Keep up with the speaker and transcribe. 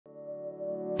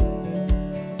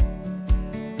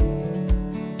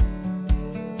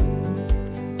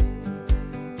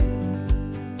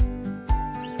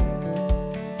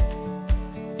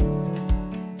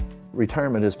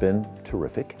Retirement has been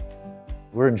terrific.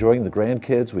 We're enjoying the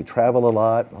grandkids. We travel a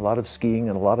lot of skiing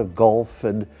and a lot of golf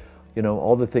and, you know,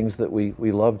 all the things that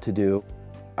we love to do.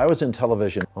 I was in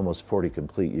television almost 40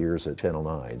 complete years at Channel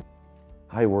 9.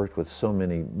 I worked with so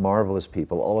many marvelous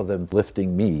people, all of them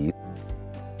lifting me.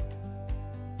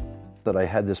 That I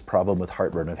had this problem with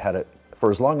heartburn. I've had it for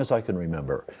as long as I can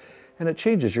remember. And it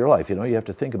changes your life, you know, you have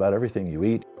to think about everything you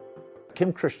eat.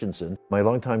 Kim Christensen, my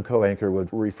longtime co-anchor, would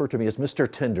refer to me as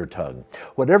Mr. Tender Tongue.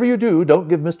 Whatever you do, don't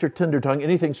give Mr. Tender Tongue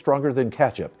anything stronger than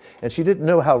ketchup. And she didn't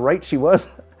know how right she was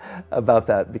about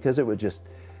that because it would just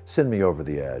send me over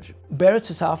the edge. Barrett's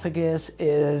esophagus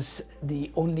is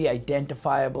the only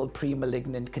identifiable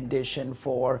pre-malignant condition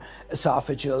for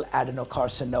esophageal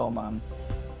adenocarcinoma.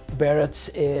 Barrett's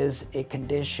is a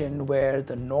condition where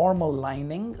the normal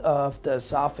lining of the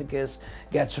esophagus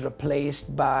gets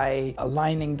replaced by a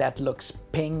lining that looks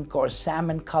pink or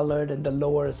salmon colored in the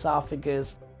lower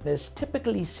esophagus. It's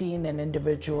typically seen in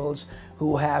individuals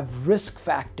who have risk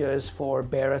factors for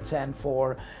Barrett's and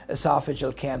for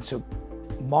esophageal cancer.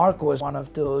 Mark was one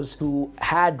of those who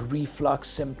had reflux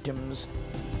symptoms.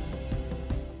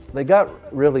 They got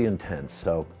really intense,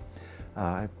 so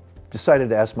I decided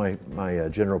to ask my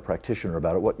general practitioner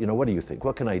about it. What do you think?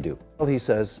 What can I do? Well, he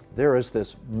says, there is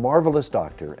this marvelous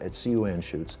doctor at CU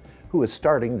Anschutz who is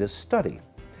starting this study.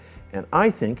 And I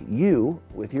think you,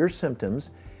 with your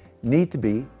symptoms, need to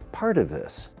be part of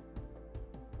this.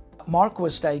 Mark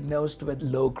was diagnosed with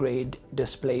low-grade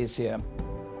dysplasia.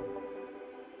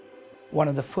 One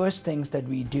of the first things that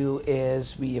we do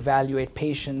is we evaluate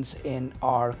patients in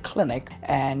our clinic,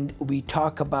 and we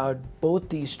talk about both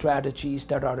these strategies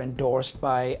that are endorsed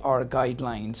by our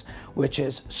guidelines, which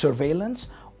is surveillance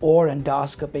or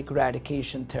endoscopic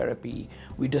eradication therapy.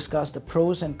 We discuss the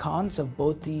pros and cons of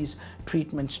both these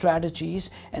treatment strategies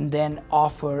and then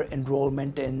offer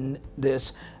enrollment in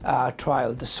this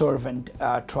trial, the SURVENT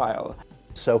trial.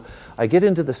 So I get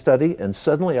into the study and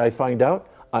suddenly I find out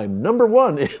I'm number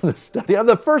one in the study. I'm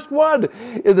the first one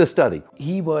in the study.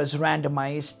 He was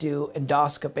randomized to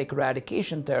endoscopic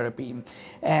eradication therapy.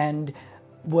 And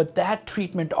what that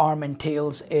treatment arm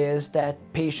entails is that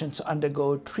patients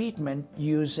undergo treatment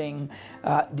using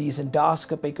these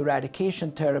endoscopic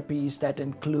eradication therapies that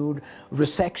include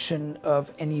resection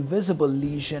of any visible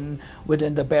lesion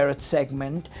within the Barrett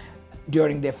segment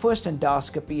during their first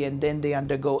endoscopy, and then they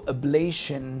undergo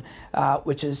ablation,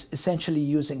 which is essentially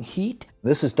using heat.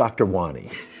 This is Dr. Wani.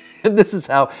 And this is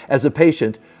how, as a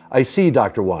patient, I see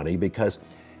Dr. Wani, because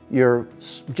you're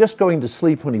just going to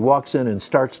sleep when he walks in and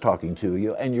starts talking to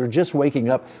you, and you're just waking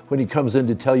up when he comes in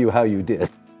to tell you how you did.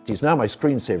 He's now my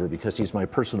screensaver because he's my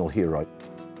personal hero.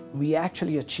 We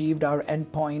actually achieved our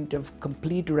endpoint of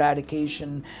complete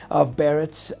eradication of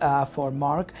Barrett's for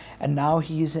Mark, and now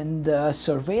he's in the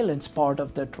surveillance part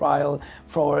of the trial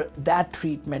for that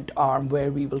treatment arm,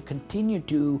 where we will continue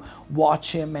to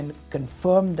watch him and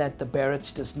confirm that the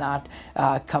Barrett's does not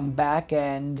come back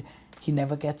and he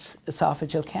never gets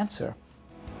esophageal cancer.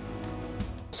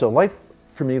 So life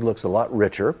for me looks a lot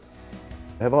richer.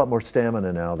 I have a lot more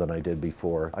stamina now than I did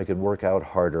before. I can work out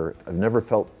harder. I've never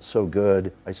felt so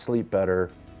good. I sleep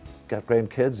better. Got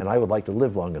grandkids, and I would like to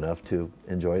live long enough to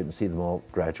enjoy it and see them all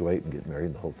graduate and get married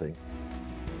and the whole thing.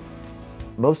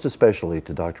 Most especially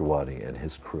to Dr. Wani and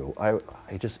his crew. I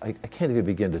can't even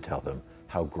begin to tell them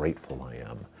how grateful I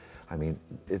am. I mean,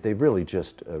 they've really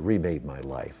just remade my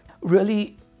life.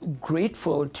 Really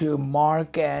grateful to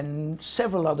Mark and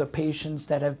several other patients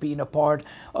that have been a part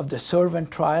of the SURVENT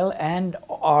trial and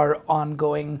our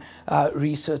ongoing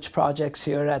research projects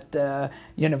here at the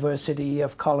University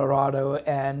of Colorado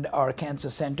and our Cancer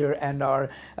Center and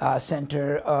our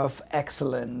Center of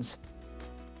Excellence.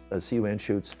 CU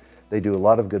Anschutz, they do a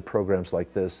lot of good programs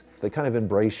like this. They kind of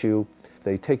embrace you.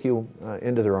 They take you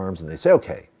into their arms and they say,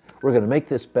 okay, we're going to make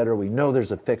this better. We know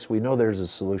there's a fix. We know there's a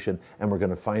solution, and we're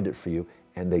going to find it for you.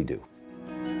 And they do.